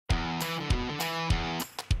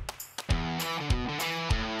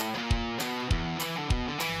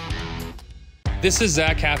This is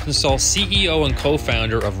Zach Happenstall, CEO and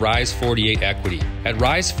co-founder of Rise 48 Equity. At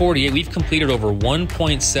Rise 48, we've completed over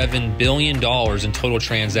 $1.7 billion in total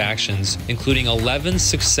transactions, including 11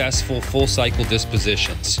 successful full-cycle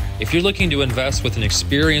dispositions. If you're looking to invest with an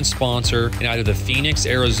experienced sponsor in either the Phoenix,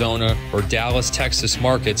 Arizona, or Dallas, Texas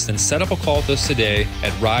markets, then set up a call with us today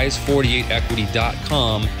at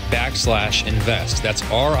rise48equity.com/invest. That's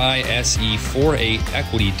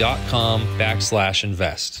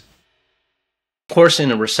RISE48equity.com/invest. Of course,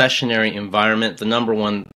 in a recessionary environment, the number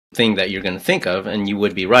one thing that you're going to think of, and you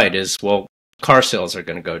would be right, is, well, car sales are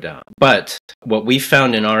going to go down. But what we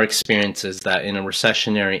found in our experience is that in a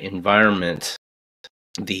recessionary environment,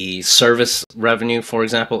 the service revenue, for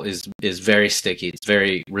example, is very sticky. It's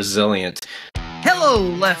very resilient. Hello,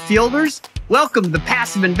 left fielders. Welcome to the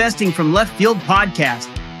Passive Investing from Left Field podcast.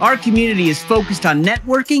 Our community is focused on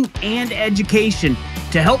networking and education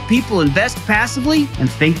to help people invest passively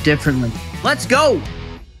and think differently. Let's go.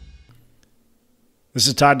 This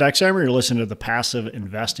is Chad Ackerman. You're listening to the Passive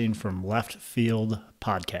Investing from Left Field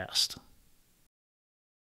podcast.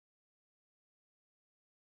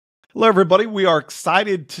 Hello, everybody. We are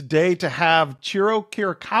excited today to have Chihiro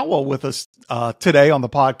Kurokawa with us today on the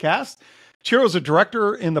podcast. Chihiro is a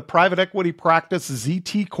director in the private equity practice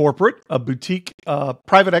ZT Corporate, a boutique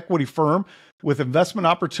private equity firm with investment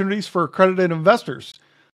opportunities for accredited investors.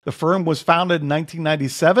 The firm was founded in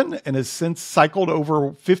 1997 and has since cycled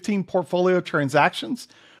over 15 portfolio transactions,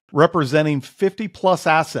 representing 50 plus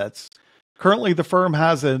assets. Currently, the firm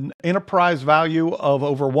has an enterprise value of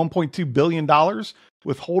over $1.2 billion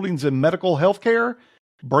with holdings in medical healthcare,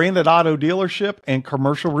 branded auto dealership, and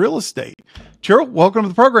commercial real estate. Chihiro, welcome to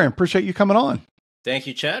the program. Appreciate you coming on. Thank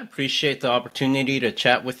you, Chad. Appreciate the opportunity to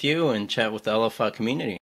chat with you and chat with the LFI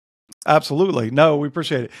community. Absolutely. No, we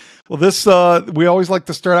appreciate it. Well, this, we always like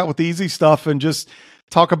to start out with the easy stuff and just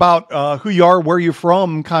talk about who you are, where you're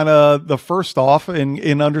from, kind of the first off,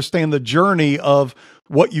 and understand the journey of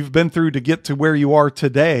what you've been through to get to where you are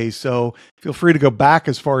today. So feel free to go back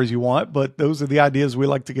as far as you want, but those are the ideas we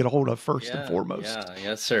like to get a hold of first and foremost.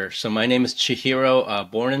 Yes, sir. So my name is Chihiro,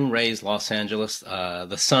 born and raised Los Angeles,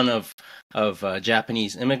 the son of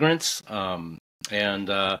Japanese immigrants,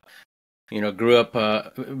 grew up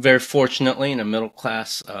very fortunately in a middle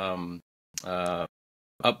class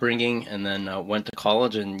upbringing, and then went to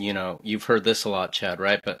college. And you've heard this a lot, Chad,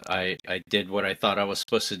 right? But I did what I thought I was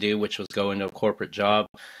supposed to do, which was go into a corporate job.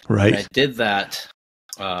 Right. And I did that,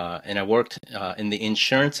 and I worked in the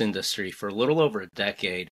insurance industry for a little over a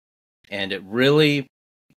decade. And it really,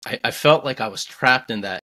 I felt like I was trapped in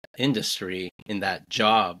that industry, in that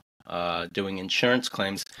job, doing insurance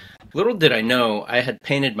claims. Little did I know, I had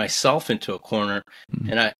painted myself into a corner,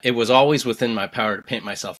 and it was always within my power to paint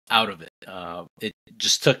myself out of it. It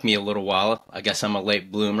just took me a little while. I guess I'm a late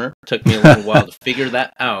bloomer. It took me a little while to figure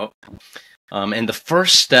that out. And the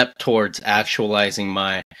first step towards actualizing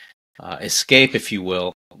my escape, if you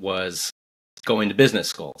will, was going to business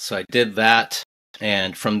school. So I did that.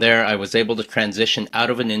 And from there, I was able to transition out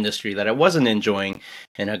of an industry that I wasn't enjoying,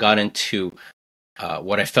 and I got into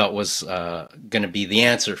what I felt was going to be the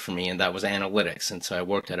answer for me, and that was analytics. And so I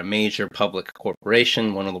worked at a major public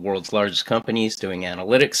corporation, one of the world's largest companies, doing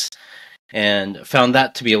analytics, and found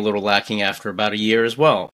that to be a little lacking after about a year as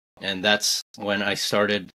well. And that's when I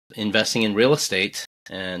started investing in real estate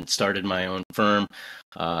and started my own firm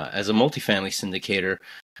as a multifamily syndicator.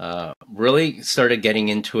 Really started getting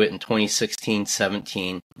into it in 2016,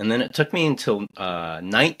 17, and then it took me until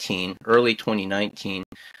early 2019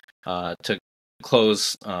 to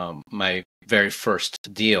close my very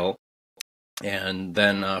first deal, and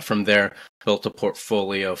then from there built a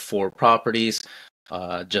portfolio of 4 properties,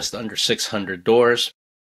 just under 600 doors,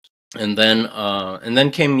 and then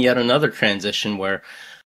came yet another transition where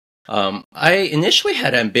I initially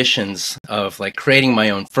had ambitions of like creating my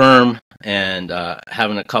own firm and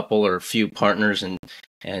having a couple or a few partners and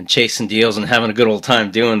chasing deals and having a good old time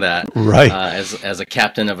doing that, right? As a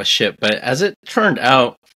captain of a ship. But as it turned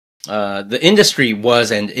out, the industry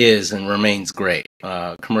was and is and remains great.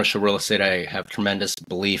 Commercial real estate, I have tremendous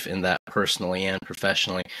belief in that personally and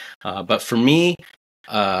professionally. But for me,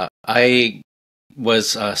 I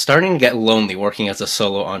was starting to get lonely working as a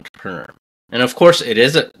solo entrepreneur. And of course,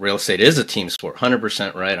 real estate is a team sport,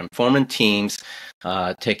 100% right. I'm forming teams,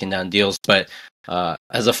 taking down deals. But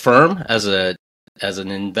as a firm, as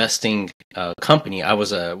an investing company, I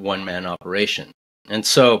was a one-man operation. And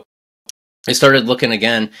so I started looking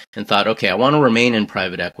again and thought, okay, I want to remain in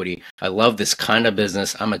private equity. I love this kind of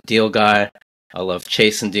business. I'm a deal guy. I love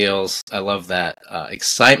chasing deals. I love that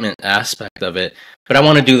excitement aspect of it. But I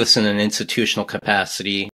want to do this in an institutional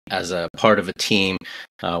capacity as a part of a team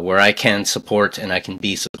where I can support and I can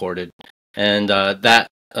be supported. And that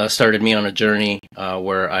started me on a journey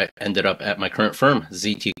where I ended up at my current firm,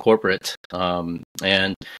 ZT Corporate,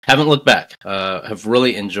 and haven't looked back. Have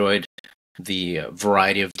really enjoyed the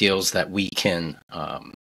variety of deals that we can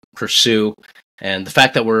pursue, and the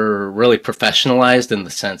fact that we're really professionalized in the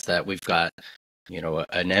sense that we've got,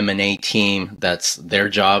 an M&A team that's their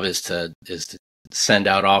job is to send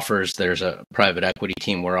out offers. There's a private equity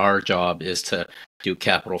team where our job is to do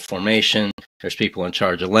capital formation. There's people in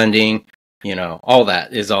charge of lending. All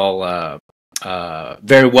that is all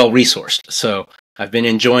very well resourced. So I've been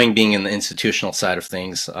enjoying being in the institutional side of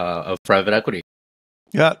things of private equity.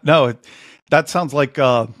 Yeah, no, that sounds like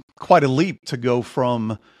quite a leap to go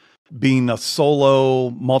from being a solo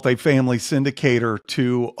multifamily syndicator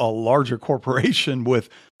to a larger corporation with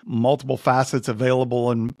multiple facets available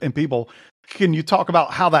and people. Can you talk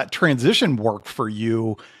about how that transition worked for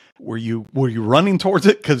you? Were you running towards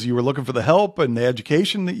it because you were looking for the help and the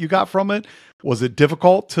education that you got from it? Was it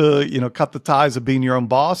difficult to, cut the ties of being your own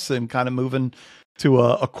boss and kind of moving to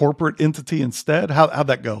a corporate entity instead? How'd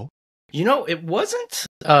that go? It wasn't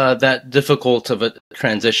that difficult of a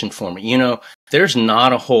transition for me. There's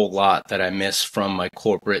not a whole lot that I miss from my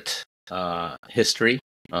corporate history.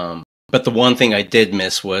 But the one thing I did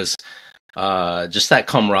miss was just that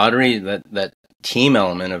camaraderie, that team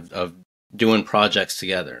element of doing projects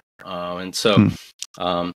together. And so,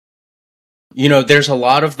 there's a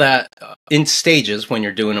lot of that in stages when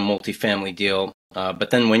you're doing a multifamily deal. But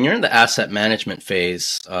then when you're in the asset management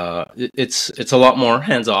phase, it's a lot more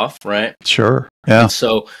hands off, right? Sure. Yeah. And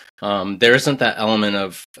so there isn't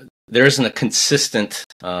a consistent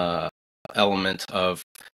element of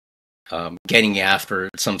getting after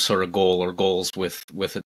some sort of goal or goals with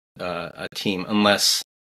a team, unless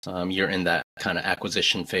you're in that kind of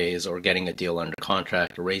acquisition phase or getting a deal under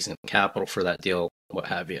contract or raising capital for that deal, what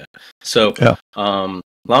have you. So,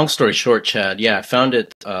 long story short, Chad, I found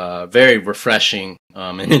it very refreshing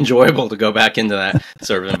and enjoyable to go back into that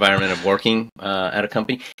sort of environment of working at a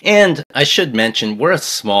company. And I should mention, we're a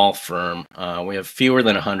small firm. We have fewer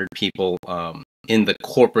than 100 people in the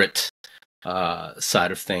corporate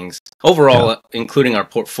side of things. Overall, including our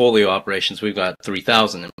portfolio operations, we've got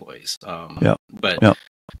 3,000 employees. But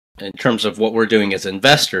in terms of what we're doing as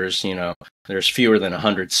investors, there's fewer than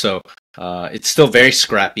 100. So it's still very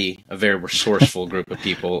scrappy, a very resourceful group of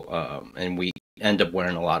people, and we end up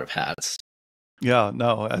wearing a lot of hats. Yeah,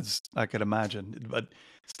 no, as I could imagine, but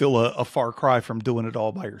still a far cry from doing it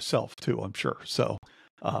all by yourself too, I'm sure. So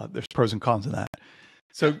there's pros and cons in that.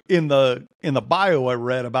 So in the bio I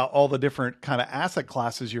read about all the different kind of asset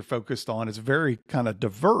classes you're focused on. It's very kind of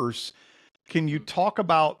diverse. Can you talk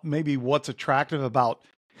about maybe what's attractive about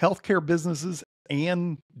healthcare businesses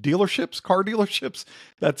and dealerships, car dealerships?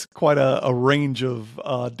 That's quite a range of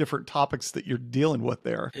different topics that you're dealing with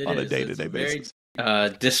there on a day-to-day basis.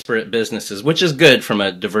 Disparate businesses, which is good from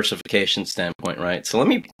a diversification standpoint, right? So let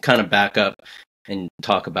me kind of back up and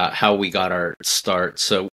talk about how we got our start.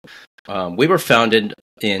 So we were founded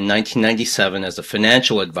in 1997 as a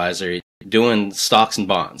financial advisory doing stocks and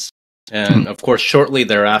bonds. And of course, shortly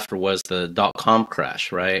thereafter was the dot-com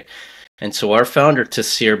crash, right? And so our founder,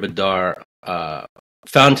 Chihiro Kurokawa,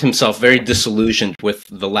 found himself very disillusioned with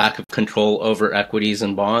the lack of control over equities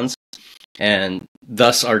and bonds. And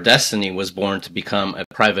thus our destiny was born to become a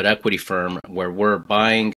private equity firm where we're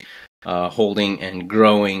buying, holding, and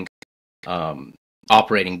growing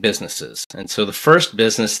operating businesses. And so the first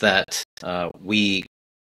business that we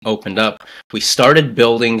opened up, we started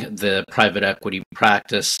building the private equity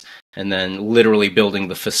practice and then literally building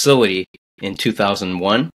the facility in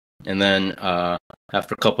 2001. And then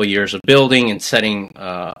after a couple of years of building and setting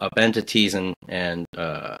up entities and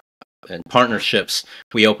partnerships,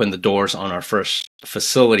 we opened the doors on our first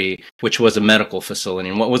facility, which was a medical facility.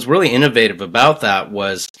 And what was really innovative about that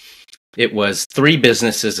was it was 3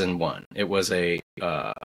 businesses in one. It was a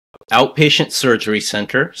outpatient surgery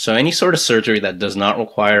center, so any sort of surgery that does not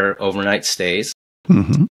require overnight stays,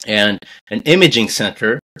 and an imaging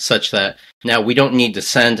center, such that now we don't need to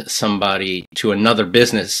send somebody to another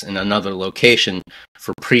business in another location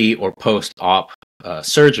for pre or post-op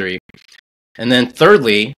surgery. And then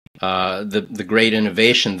thirdly, the great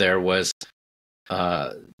innovation there was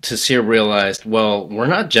Chihiro realized, well, we're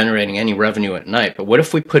not generating any revenue at night, but what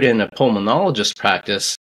if we put in a pulmonologist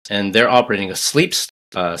practice and they're operating a sleep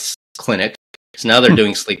clinic? So now they're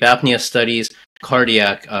doing sleep apnea studies,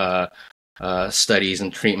 cardiac studies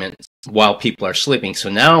and treatment while people are sleeping. So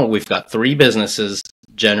now we've got 3 businesses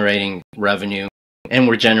generating revenue, and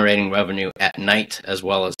we're generating revenue at night as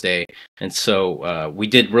well as day. And so we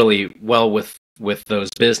did really well with with those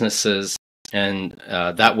businesses, and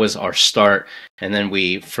that was our start. And then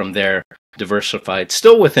we, from there, diversified,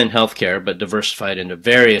 still within healthcare, but diversified into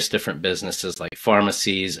various different businesses like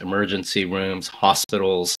pharmacies, emergency rooms,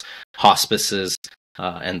 hospitals, hospices,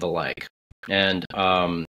 and the like. And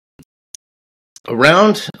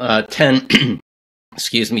around 10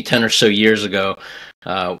 10 or so years ago,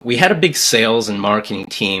 we had a big sales and marketing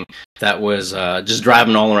team that was just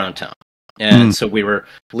driving all around town. And so we were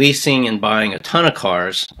leasing and buying a ton of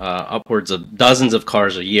cars, upwards of dozens of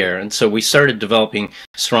cars a year. And so we started developing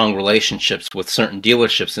strong relationships with certain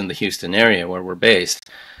dealerships in the Houston area where we're based.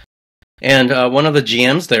 And one of the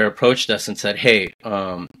GMs there approached us and said, hey,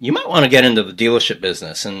 you might want to get into the dealership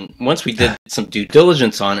business. And once we did some due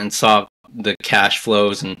diligence on it and saw the cash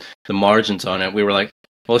flows and the margins on it, we were like,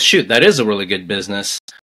 well, shoot, that is a really good business.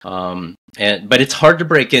 But it's hard to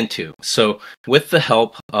break into. So with the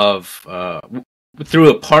help of, through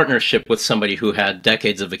a partnership with somebody who had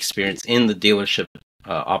decades of experience in the dealership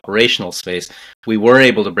operational space, we were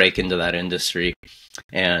able to break into that industry.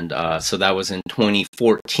 And so that was in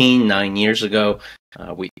 2014, 9 years ago.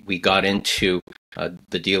 We got into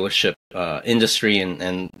the dealership industry,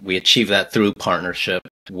 and we achieved that through partnership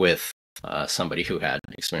with somebody who had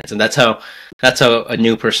experience. And that's how a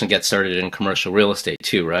new person gets started in commercial real estate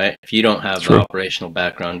too, right? If you don't have the operational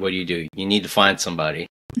background, what do? You need to find somebody.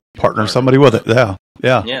 Partner somebody with it.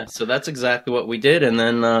 Yeah. So that's exactly what we did. And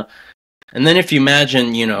then if you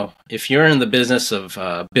imagine, if you're in the business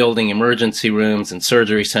of building emergency rooms and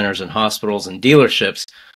surgery centers and hospitals and dealerships,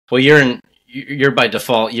 well, you're by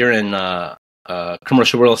default, you're in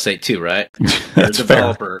commercial real estate too, right? You're a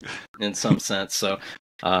developer in some sense. So,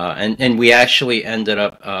 and we actually ended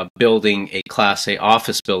up building a Class A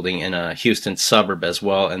office building in a Houston suburb as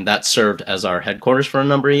well, and that served as our headquarters for a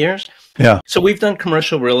number of years. Yeah. So we've done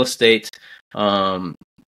commercial real estate through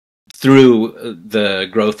the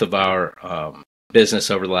growth of our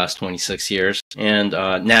business over the last 26 years, and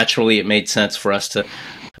naturally, it made sense for us to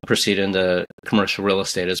proceed into commercial real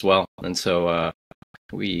estate as well, and so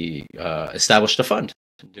we established a fund.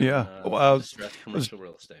 Distressed commercial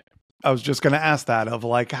real estate. I was just going to ask that, of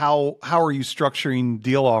like, how are you structuring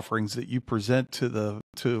deal offerings that you present to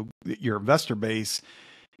your investor base?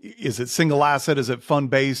 Is it single asset? Is it fund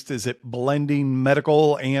based? Is it blending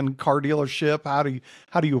medical and car dealership?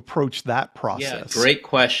 How do you approach that process? Yeah, great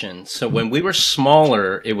question. So when we were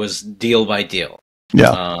smaller, it was deal by deal.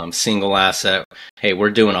 Yeah. Single asset. Hey, we're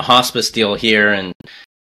doing a hospice deal here in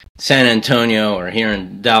San Antonio or here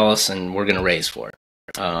in Dallas, and we're going to raise for it.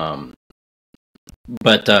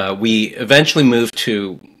 But we eventually moved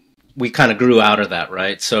to, we kind of grew out of that,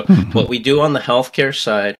 right? So what we do on the healthcare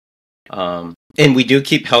side, and we do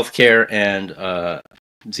keep healthcare and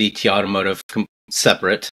ZT Automotive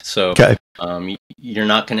separate. So you're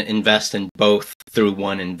not going to invest in both through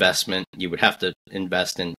one investment. You would have to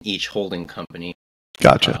invest in each holding company.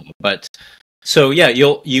 Gotcha. But so yeah,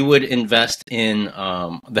 you would invest in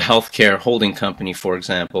the healthcare holding company, for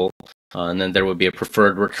example, and then there would be a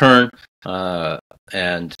preferred return,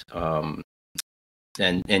 and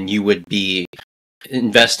you would be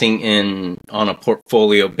investing in on a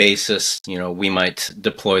portfolio basis. We might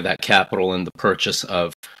deploy that capital in the purchase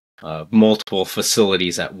of multiple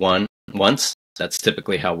facilities at once. That's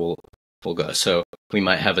typically how we'll go. So we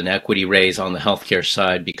might have an equity raise on the healthcare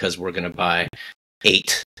side because we're going to buy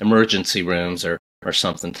 8 emergency rooms or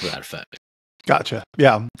something to that effect. Gotcha.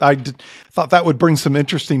 Yeah. I thought that would bring some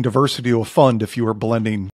interesting diversity to a fund if you were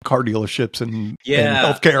blending car dealerships and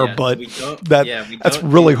healthcare, but that's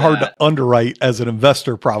really hard to underwrite as an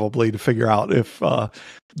investor, probably, to figure out if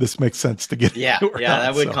this makes sense to get. Yeah.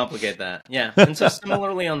 That would complicate that. Yeah. And so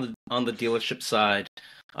similarly on the dealership side,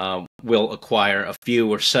 we'll acquire a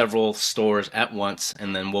few or several stores at once,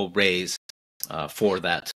 and then we'll raise for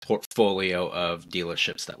that portfolio of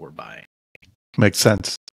dealerships that we're buying. Makes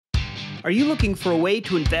sense. Are you looking for a way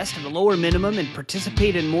to invest at a lower minimum and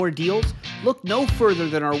participate in more deals? Look no further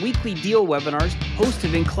than our weekly deal webinars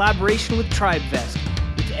hosted in collaboration with TribeVest.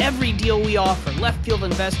 With every deal we offer, left field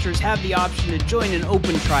investors have the option to join an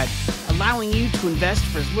open tribe, allowing you to invest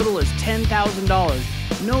for as little as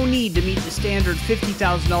 $10,000. No need to meet the standard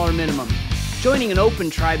 $50,000 minimum. Joining an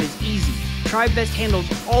open tribe is easy. TribeVest handles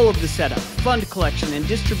all of the setup, fund collection, and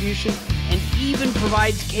distribution, and even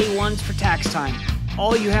provides K-1s for tax time.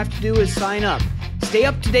 All you have to do is sign up. Stay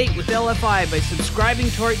up to date with LFI by subscribing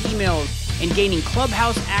to our emails and gaining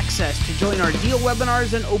Clubhouse access to join our deal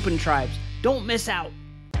webinars and open tribes. Don't miss out.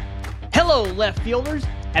 Hello, left fielders.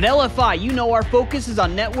 At LFI, you know our focus is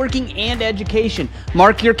on networking and education.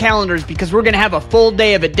 Mark your calendars because we're going to have a full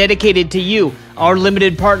day of it dedicated to you, our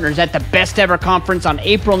limited partners, at the Best Ever Conference on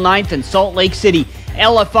April 9th in Salt Lake City.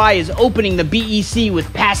 LFI is opening the BEC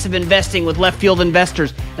with Passive Investing with Left Field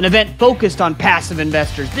Investors, an event focused on passive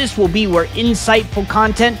investors. This will be where insightful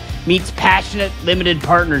content meets passionate limited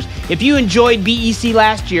partners. If you enjoyed BEC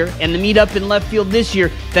last year and the meetup in Left Field this year,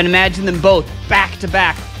 then imagine them both back to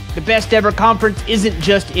back. The Best Ever Conference isn't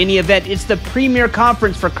just any event, it's the premier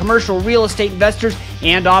conference for commercial real estate investors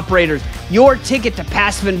and operators. Your ticket to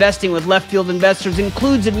Passive Investing with Left Field Investors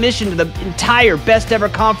includes admission to the entire Best Ever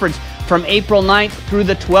Conference from April 9th through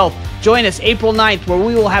the 12th. Join us April 9th, where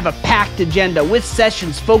we will have a packed agenda with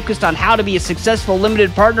sessions focused on how to be a successful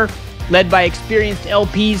limited partner led by experienced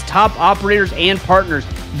LPs, top operators, and partners.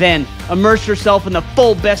 Then, immerse yourself in the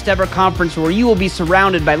full Best Ever Conference, where you will be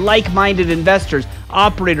surrounded by like-minded investors,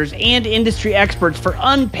 operators, and industry experts for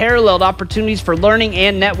unparalleled opportunities for learning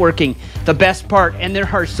and networking. The best part, and there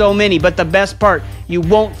are so many, but the best part, you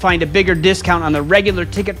won't find a bigger discount on the regular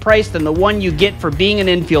ticket price than the one you get for being an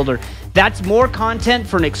infielder. That's more content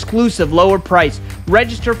for an exclusive lower price.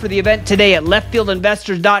 Register for the event today at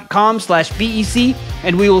leftfieldinvestors.com/BEC,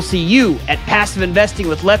 and we will see you at Passive Investing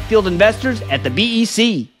with Left Field Investors at the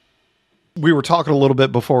BEC. We were talking a little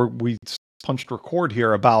bit before we punched record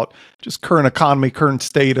here about just current economy, current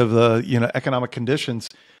state of the, economic conditions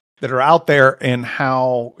that are out there, and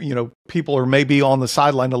how, people are maybe on the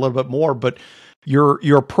sideline a little bit more, but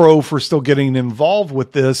you're a pro for still getting involved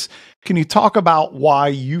with this. Can you talk about why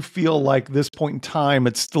you feel like this point in time,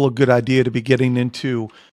 it's still a good idea to be getting into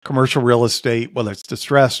commercial real estate, whether it's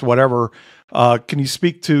distressed, whatever? Can you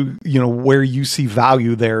speak to, where you see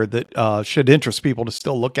value there that should interest people to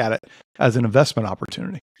still look at it as an investment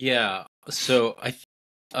opportunity? Yeah. So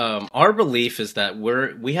our belief is that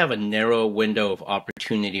we have a narrow window of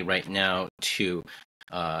opportunity right now to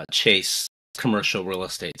chase commercial real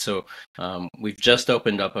estate. So we've just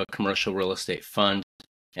opened up a commercial real estate fund,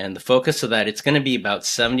 and the focus of that, it's going to be about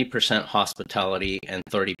 70% hospitality and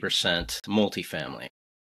 30% multifamily.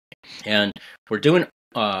 And we're doing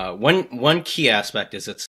one key aspect is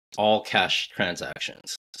it's all cash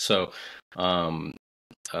transactions. So we're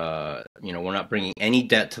not bringing any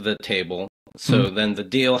debt to the table. So then the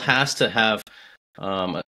deal has to have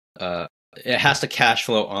it has to cash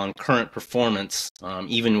flow on current performance,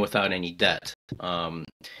 even without any debt.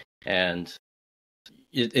 And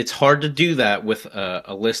it's hard to do that with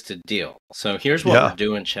a listed deal. So here's what we're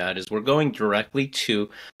doing, Chad, is we're going directly to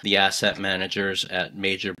the asset managers at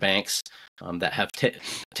major banks that have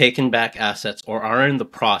taken back assets or are in the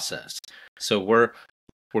process. So we're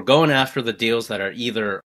going after the deals that are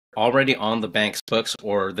either already on the bank's books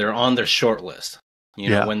or they're on their short list.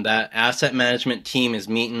 When that asset management team is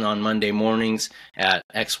meeting on Monday mornings at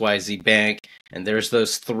XYZ Bank, and there's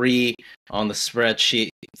those 3 on the spreadsheet,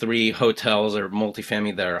 3 hotels or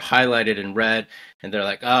multifamily that are highlighted in red, and they're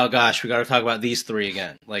like, oh gosh, we got to talk about these 3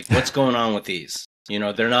 again. Like, what's going on with these?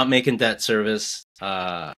 They're not making debt service.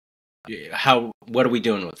 What are we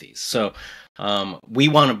doing with these? So we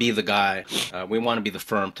want to be the guy, we want to be the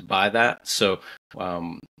firm to buy that. So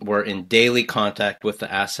we're in daily contact with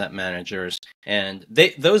the asset managers, and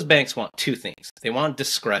those banks want 2 things. They want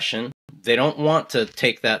discretion. They don't want to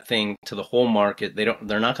take that thing to the whole market.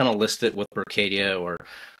 They're not going to list it with Berkadia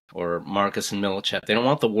or Marcus and Millichap. They don't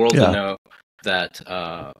want the world to know that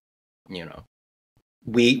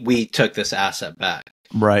we took this asset back.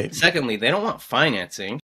 Right. Secondly, they don't want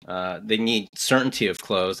financing. They need certainty of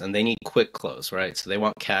close, and they need quick close, right? So they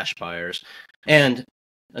want cash buyers. And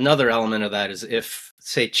another element of that is if,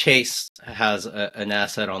 say, Chase has an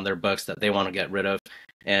asset on their books that they want to get rid of,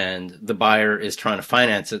 and the buyer is trying to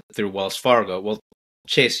finance it through Wells Fargo. Well,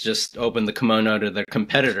 Chase just opened the kimono to their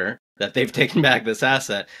competitor that they've taken back this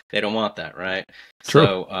asset. They don't want that, right?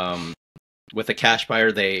 True. So with a cash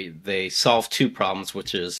buyer, they solve 2 problems,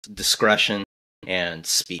 which is discretion and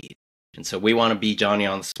speed. And so we want to be Johnny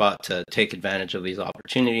on the spot to take advantage of these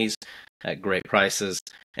opportunities at great prices.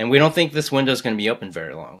 And we don't think this window is going to be open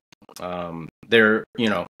very long. There's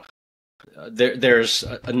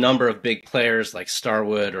a number of big players like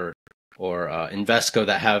Starwood or Invesco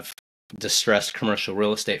that have distressed commercial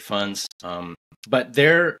real estate funds, but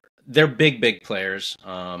they're big players,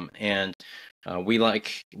 and we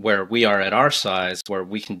like where we are at our size, where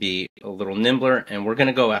we can be a little nimbler, and we're going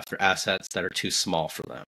to go after assets that are too small for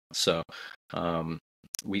them. So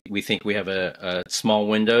we think we have a small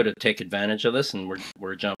window to take advantage of this, and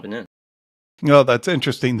we're jumping in. No, that's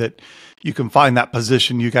interesting that you can find that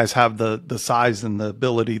position. You guys have the size and the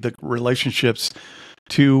ability, the relationships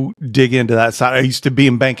to dig into that side. I used to be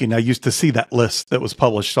in banking. I used to see that list that was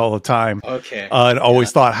published all the time. Okay. And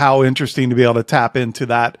always thought how interesting to be able to tap into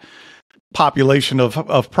that population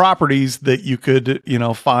of properties that you could,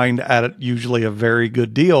 find at usually a very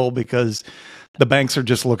good deal, because the banks are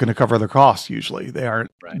just looking to cover their costs. Usually they aren't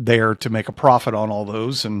there to make a profit on all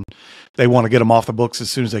those, and they want to get them off the books as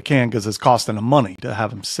soon as they can, because it's costing them money to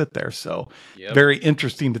have them sit there. So very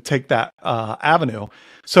interesting to take that avenue.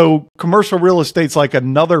 So commercial real estate's like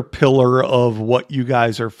another pillar of what you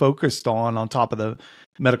guys are focused on top of the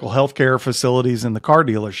medical healthcare facilities and the car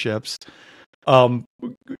dealerships.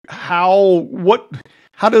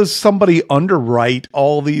 How does somebody underwrite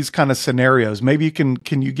all these kind of scenarios? Maybe can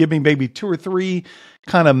you give me maybe 2 or 3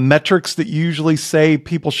 kind of metrics that you usually say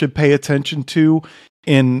people should pay attention to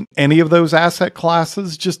in any of those asset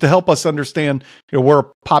classes, just to help us understand, we're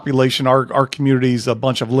a population, our community is a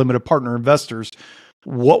bunch of limited partner investors.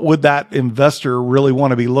 What would that investor really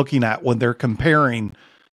want to be looking at when they're comparing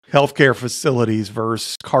healthcare facilities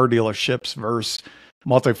versus car dealerships versus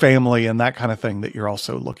multifamily and that kind of thing that you're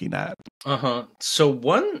also looking at? So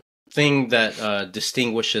one thing that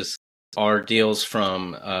distinguishes our deals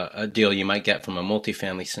from a deal you might get from a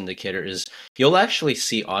multifamily syndicator is you'll actually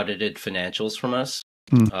see audited financials from us.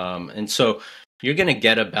 And so you're going to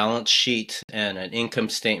get a balance sheet and an income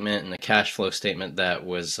statement and a cash flow statement that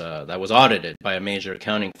was audited by a major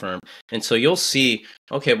accounting firm. And so you'll see,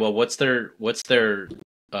 okay, well, what's their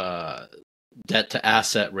debt to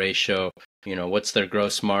asset ratio? What's their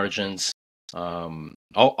gross margins?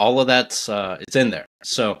 All of that's it's in there.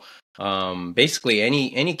 So basically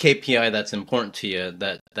any KPI that's important to you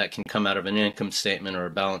that can come out of an income statement or a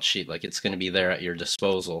balance sheet, like, it's going to be there at your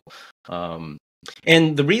disposal.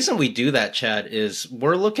 And the reason we do that, Chad, is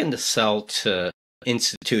we're looking to sell to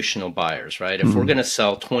institutional buyers, right? If we're going to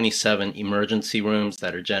sell 27 emergency rooms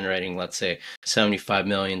that are generating, let's say, $75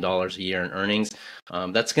 million a year in earnings,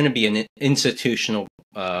 that's going to be an institutional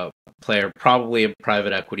player, probably a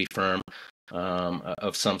private equity firm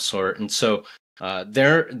of some sort. And so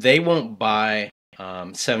they won't buy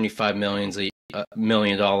 $75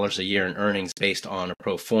 million a year in earnings based on a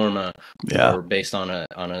pro forma or based on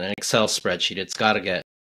an Excel spreadsheet. It's got to get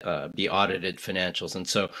be audited financials. And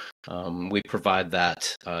so we provide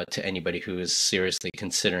that to anybody who is seriously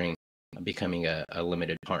considering becoming a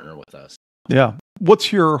limited partner with us. Yeah.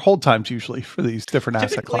 What's your hold times usually for these different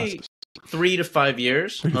asset classes? 3 to 5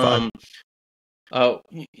 years. 3 to 5.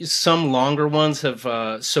 Some longer ones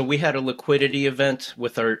have, so we had a liquidity event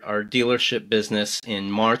with our dealership business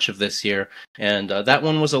in March of this year, and that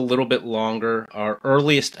one was a little bit longer. Our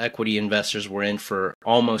earliest equity investors were in for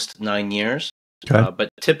almost 9 years, but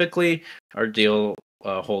typically our deal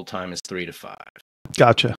hold time is 3 to 5.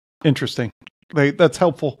 Gotcha. Interesting. That's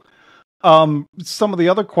helpful. Some of the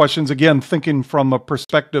other questions, again, thinking from a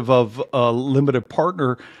perspective of a limited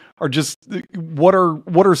partner, are just what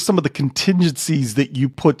are some of the contingencies that you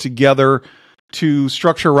put together to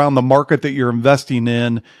structure around the market that you're investing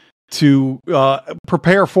in to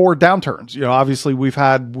prepare for downturns? Obviously we've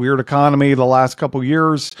had weird economy the last couple of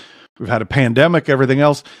years. We've had a pandemic, everything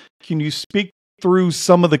else. Can you speak through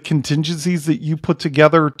some of the contingencies that you put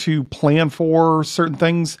together to plan for certain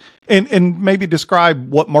things, and maybe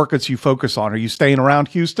describe what markets you focus on? Are you staying around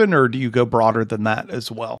Houston, or do you go broader than that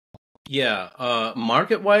as well? Yeah,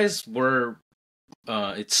 market-wise,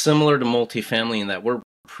 it's similar to multifamily in that we're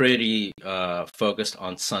pretty focused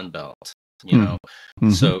on Sunbelt.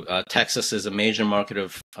 So Texas is a major market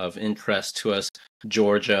of interest to us.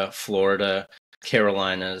 Georgia, Florida,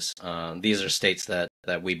 Carolinas, these are states that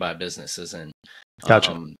we buy businesses in.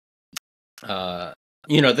 Gotcha.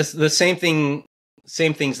 The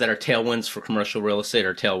same things that are tailwinds for commercial real estate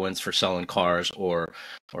are tailwinds for selling cars or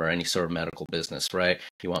any sort of medical business, right?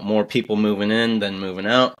 You want more people moving in than moving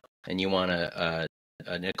out, and you want an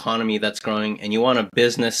economy that's growing, and you want a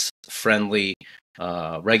business-friendly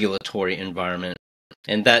regulatory environment,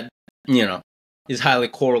 and that is highly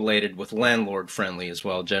correlated with landlord-friendly as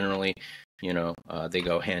well. Generally, they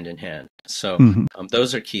go hand in hand. So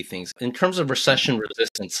those are key things. In terms of recession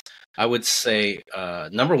resistance, I would say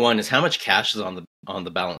number one is how much cash is on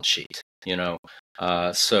the balance sheet.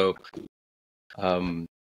 So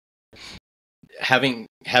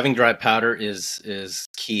having dry powder is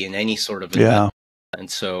key in any sort of investment. And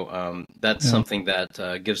so that's something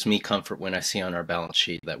that gives me comfort when I see on our balance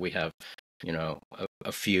sheet that we have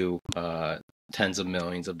a few tens of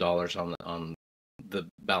millions of dollars on the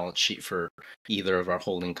balance sheet for either of our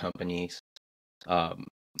holding companies.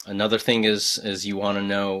 Another thing is you want to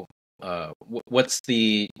know what's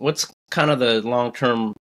kind of the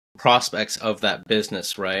long-term prospects of that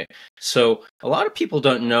business, right? So a lot of people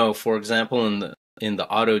don't know, for example, in the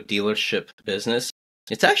auto dealership business,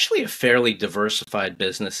 it's actually a fairly diversified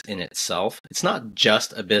business in itself. It's not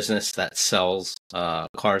just a business that sells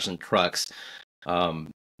cars and trucks.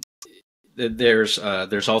 There's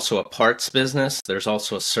also a parts business. There's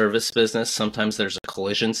also a service business. Sometimes there's a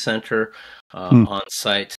collision center on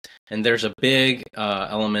site, and there's a big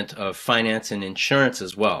element of finance and insurance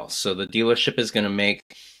as well. So the dealership is going to make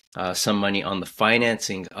some money on the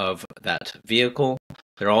financing of that vehicle.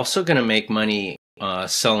 They're also going to make money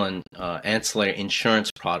selling ancillary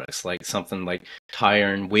insurance products, like something like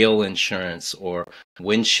tire and wheel insurance or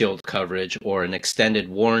windshield coverage or an extended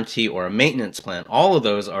warranty or a maintenance plan. All of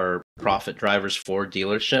those are profit drivers for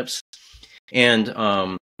dealerships. And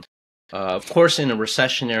of course, in a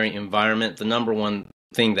recessionary environment, the number one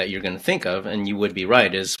thing that you're going to think of, and you would be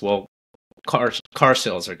right, is, well, car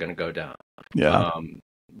sales are going to go down. Yeah.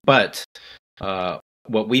 But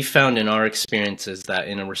what we found in our experience is that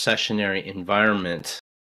in a recessionary environment,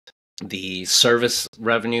 the service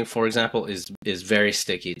revenue, for example, is very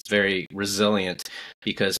sticky. It's very resilient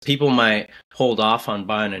because people might hold off on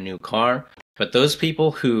buying a new car, but those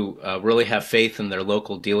people who really have faith in their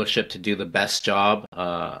local dealership to do the best job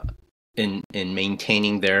in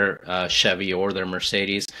maintaining their Chevy or their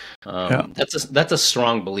Mercedes, that's a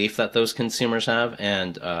strong belief that those consumers have,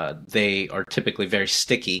 and they are typically very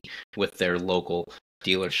sticky with their local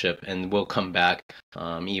dealership and will come back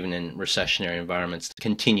even in recessionary environments to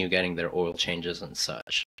continue getting their oil changes and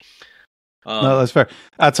such. No, that's fair.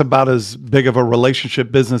 That's about as big of a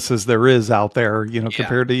relationship business as there is out there,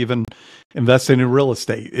 compared to even investing in real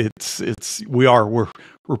estate.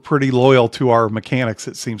 We're pretty loyal to our mechanics,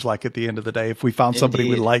 it seems like, at the end of the day, if we found somebody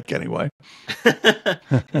we like anyway.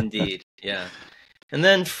 Indeed. Yeah. And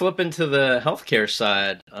then flipping to the healthcare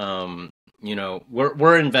side,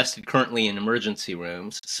 we're invested currently in emergency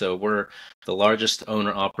rooms. So we're the largest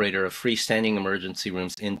owner operator of freestanding emergency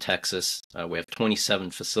rooms in Texas. We have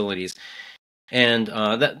 27 facilities, and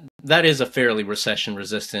that is a fairly recession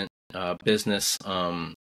resistant business.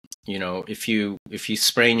 If you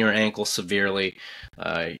sprain your ankle severely,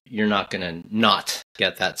 you're not going to not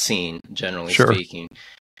get that seen, generally speaking,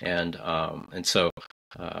 and so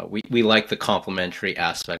we like the complementary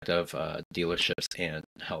aspect of dealerships and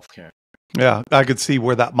healthcare. Yeah, I could see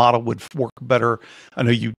where that model would work better. I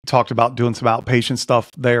know you talked about doing some outpatient stuff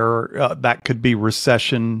there. That could be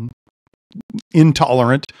recession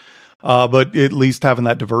intolerant, but at least having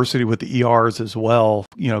that diversity with the ERs as well,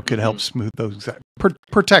 could help smooth those,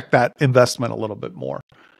 protect that investment a little bit more.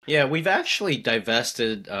 Yeah, we've actually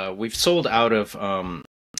divested. We've sold out of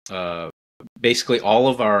basically all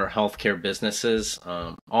of our healthcare businesses,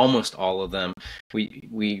 almost all of them.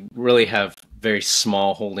 We really have very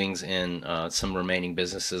small holdings in some remaining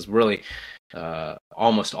businesses. Really,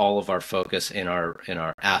 almost all of our focus in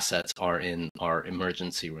our assets are in our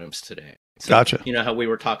emergency rooms today. So, gotcha. You know how we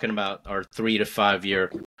were talking about our 3 to 5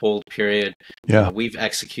 year hold period? Yeah. We've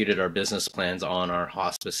executed our business plans on our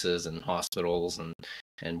hospices and hospitals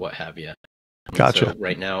and what have you. Gotcha. So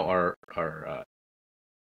right now, our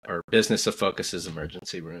business of focus is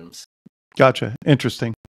emergency rooms. Gotcha.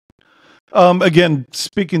 Interesting. Again,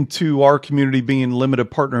 speaking to our community being limited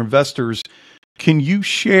partner investors, can you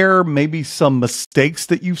share maybe some mistakes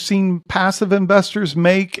that you've seen passive investors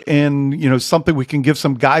make, and something we can give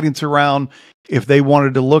some guidance around if they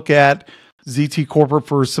wanted to look at ZT Corporate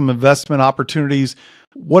for some investment opportunities?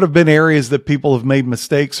 What have been areas that people have made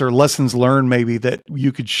mistakes or lessons learned maybe that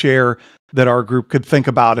you could share that our group could think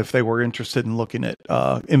about if they were interested in looking at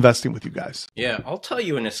investing with you guys? Yeah, I'll tell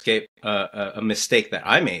you a mistake that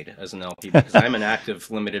I made as an LP, because I'm an active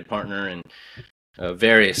limited partner in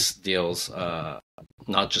various deals,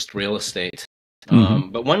 not just real estate.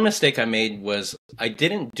 But one mistake I made was I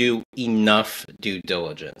didn't do enough due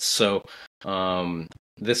diligence. So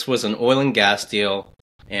this was an oil and gas deal,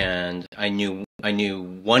 and I knew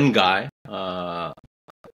one guy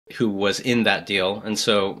who was in that deal, and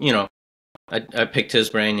so I picked his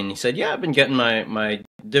brain, and he said, "Yeah, I've been getting my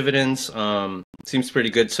dividends. Seems pretty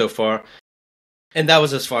good so far," and that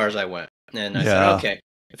was as far as I went. And I said, "Okay,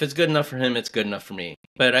 if it's good enough for him, it's good enough for me."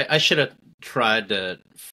 But I should have tried to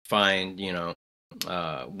find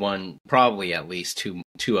one, probably at least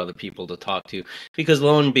two other people to talk to, because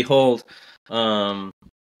lo and behold,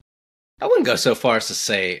 I wouldn't go so far as to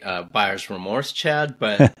say buyer's remorse, Chad,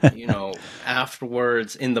 but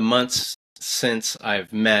afterwards, in the months since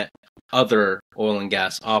I've met other oil and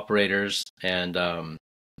gas operators, and I've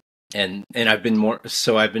been more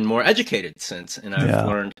educated since, and I've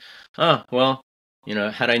learned, had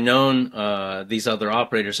I known these other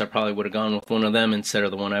operators, I probably would have gone with one of them instead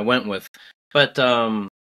of the one I went with. But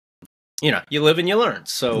you live and you learn.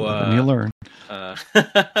 So you live and you learn. Uh,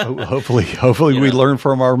 Hopefully we learn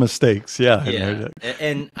from our mistakes. Yeah. Yeah.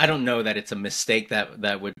 And I don't know that it's a mistake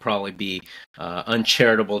that would probably be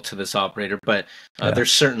uncharitable to this operator, but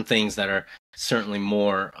there's certain things that are certainly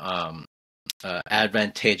more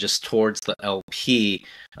advantageous towards the LP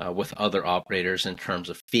with other operators in terms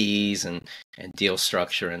of fees and deal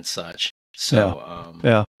structure and such. So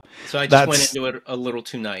so I just went into it a little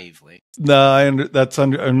too naively. No, that's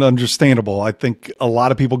understandable. I think a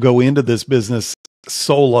lot of people go into this business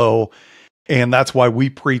solo, and that's why we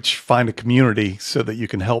preach find a community so that you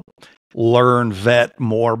can help learn, vet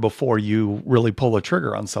more before you really pull the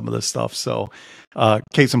trigger on some of this stuff. So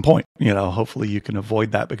case in point, hopefully you can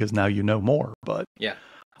avoid that because now you know more. But yeah.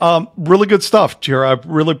 Really good stuff, Chihiro. I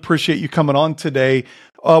really appreciate you coming on today.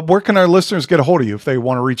 Where can our listeners get a hold of you if they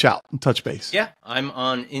want to reach out and touch base? Yeah, I'm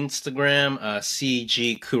on Instagram,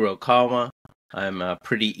 CG Kurokawa. I'm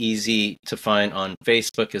pretty easy to find on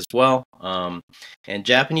Facebook as well. And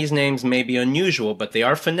Japanese names may be unusual, but they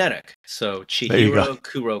are phonetic. So Chihiro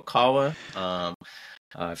Kurokawa.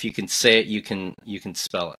 If you can say it, you can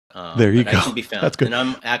spell it. There you go. I can be found. That's good. And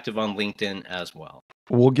I'm active on LinkedIn as well.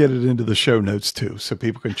 We'll get it into the show notes too, so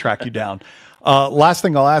people can track you down. Last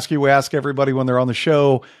thing I'll ask you, we ask everybody when they're on the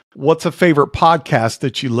show, what's a favorite podcast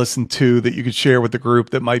that you listen to that you could share with the group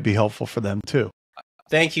that might be helpful for them too?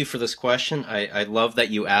 Thank you for this question. I love that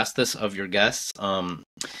you asked this of your guests.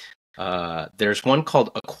 There's one called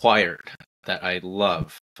Acquired that I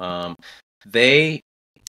love.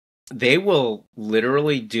 They will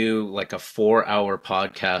literally do like a 4-hour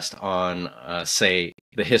podcast on, say,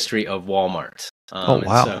 the history of Walmart. Oh,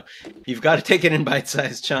 wow. So you've got to take it in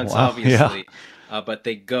bite-sized chunks, obviously. Yeah. But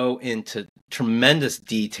they go into tremendous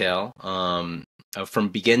detail from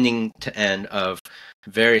beginning to end of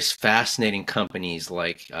various fascinating companies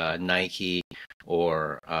like Nike,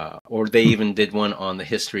 or they even did one on the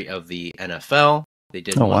history of the NFL. They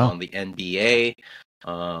did one on the NBA.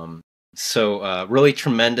 So really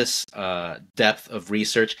tremendous depth of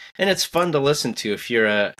research, and it's fun to listen to if you're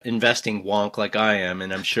a investing wonk like I am,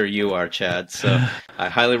 and I'm sure you are, Chad. So I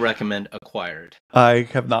highly recommend Acquired. I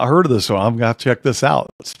have not heard of this one. I'm going to check this out,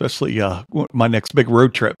 especially my next big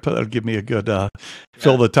road trip. That'll give me a good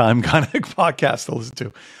fill the time kind of podcast to listen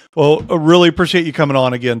to. Well, I really appreciate you coming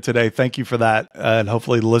on again today. Thank you for that, and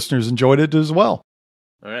hopefully the listeners enjoyed it as well.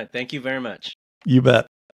 All right. Thank you very much. You bet.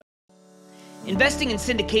 Investing in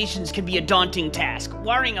syndications can be a daunting task.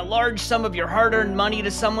 Wiring a large sum of your hard-earned money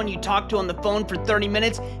to someone you talk to on the phone for 30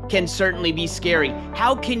 minutes can certainly be scary.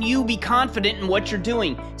 How can you be confident in what you're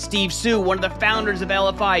doing? Steve Su, one of the founders of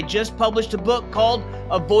LFI, just published a book called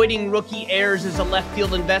Avoiding Rookie Errors as a Left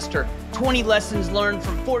Field Investor. 20 lessons learned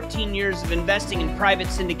from 14 years of investing in private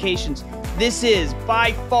syndications. This is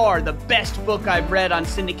by far the best book I've read on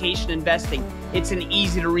syndication investing. It's an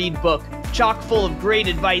easy-to-read book, chock full of great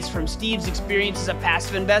advice from Steve's experience as a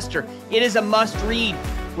passive investor. It is a must-read.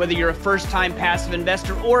 Whether you're a first-time passive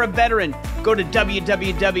investor or a veteran, go to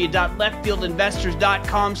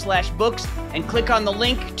www.leftfieldinvestors.com/books and click on the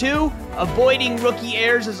link to Avoiding Rookie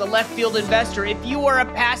Errors as a Left Field Investor. If you are a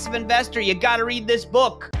passive investor, you got to read this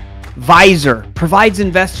book. Visor provides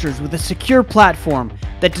investors with a secure platform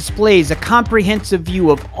that displays a comprehensive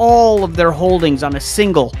view of all of their holdings on a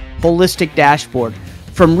single, holistic dashboard.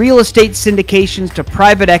 From real estate syndications to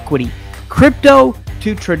private equity, crypto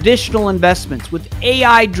to traditional investments, with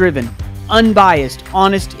AI-driven, unbiased,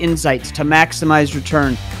 honest insights to maximize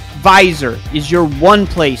return, Visor is your one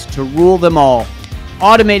place to rule them all.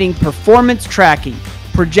 Automating performance tracking,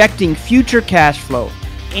 projecting future cash flow,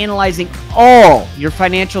 analyzing all your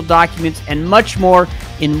financial documents, and much more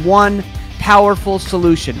in one powerful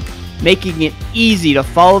solution, making it easy to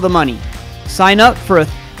follow the money. Sign up for a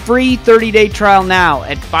free 30-day trial now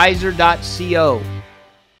at Visor.co.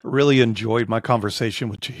 Really enjoyed my conversation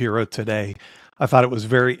with Chihiro today. I thought it was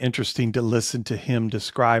very interesting to listen to him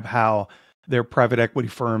describe how their private equity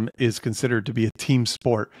firm is considered to be a team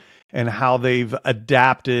sport and how they've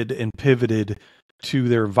adapted and pivoted to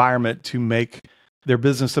their environment to make their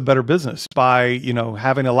business a better business by,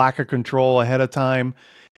 having a lack of control ahead of time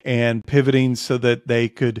and pivoting so that they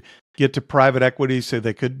could get to private equity, so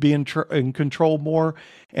they could be in control more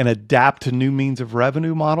and adapt to new means of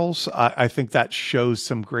revenue models. I think that shows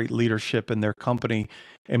some great leadership in their company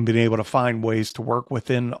and being able to find ways to work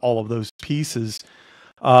within all of those pieces.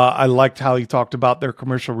 I liked how he talked about their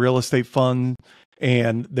commercial real estate fund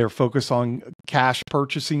and their focus on cash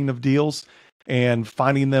purchasing of deals and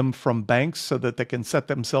finding them from banks so that they can set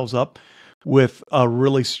themselves up with a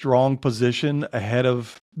really strong position ahead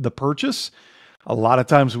of the purchase. A lot of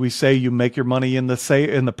times we say you make your money in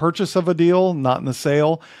the purchase of a deal, not in the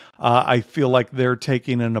sale. I feel like they're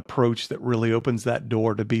taking an approach that really opens that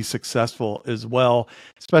door to be successful as well,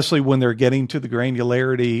 especially when they're getting to the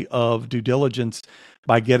granularity of due diligence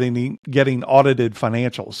by getting audited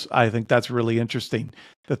financials. I think that's really interesting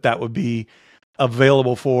that would be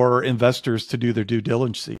available for investors to do their due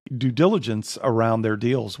diligence around their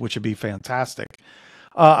deals, which would be fantastic.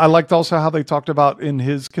 I liked also how they talked about in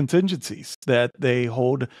his contingencies that they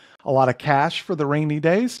hold a lot of cash for the rainy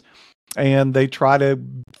days, and they try to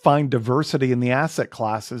find diversity in the asset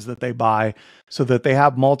classes that they buy so that they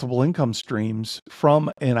have multiple income streams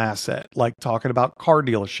from an asset, like talking about car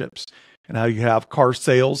dealerships and how you have car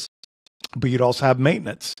sales, but you'd also have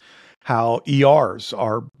maintenance, how ERs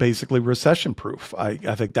are basically recession proof. I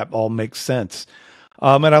think that all makes sense.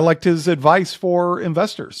 And I liked his advice for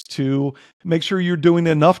investors to make sure you're doing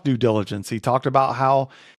enough due diligence. He talked about how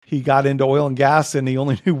he got into oil and gas and he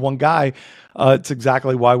only knew one guy. It's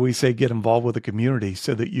exactly why we say get involved with the community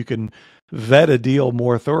so that you can vet a deal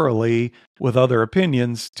more thoroughly with other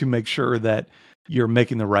opinions to make sure that you're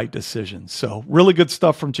making the right decisions. So really good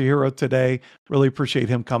stuff from Chihiro today. Really appreciate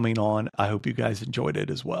him coming on. I hope you guys enjoyed it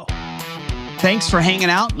as well. Thanks for hanging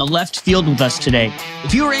out in the left field with us today.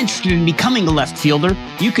 If you are interested in becoming a left fielder,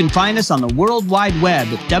 you can find us on the World Wide Web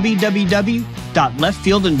at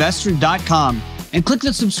www.leftfieldinvestor.com and click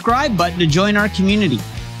the subscribe button to join our community.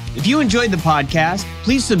 If you enjoyed the podcast,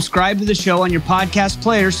 please subscribe to the show on your podcast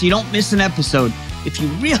player so you don't miss an episode. If you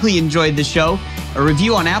really enjoyed the show, a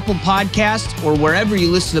review on Apple Podcasts or wherever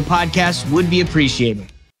you listen to podcasts would be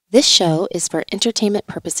appreciated. This show is for entertainment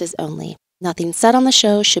purposes only. Nothing said on the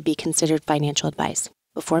show should be considered financial advice.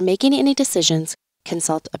 Before making any decisions,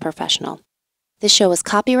 consult a professional. This show is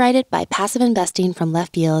copyrighted by Passive Investing from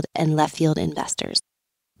Left Field and Left Field Investors.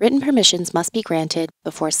 Written permissions must be granted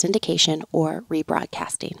before syndication or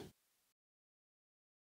rebroadcasting.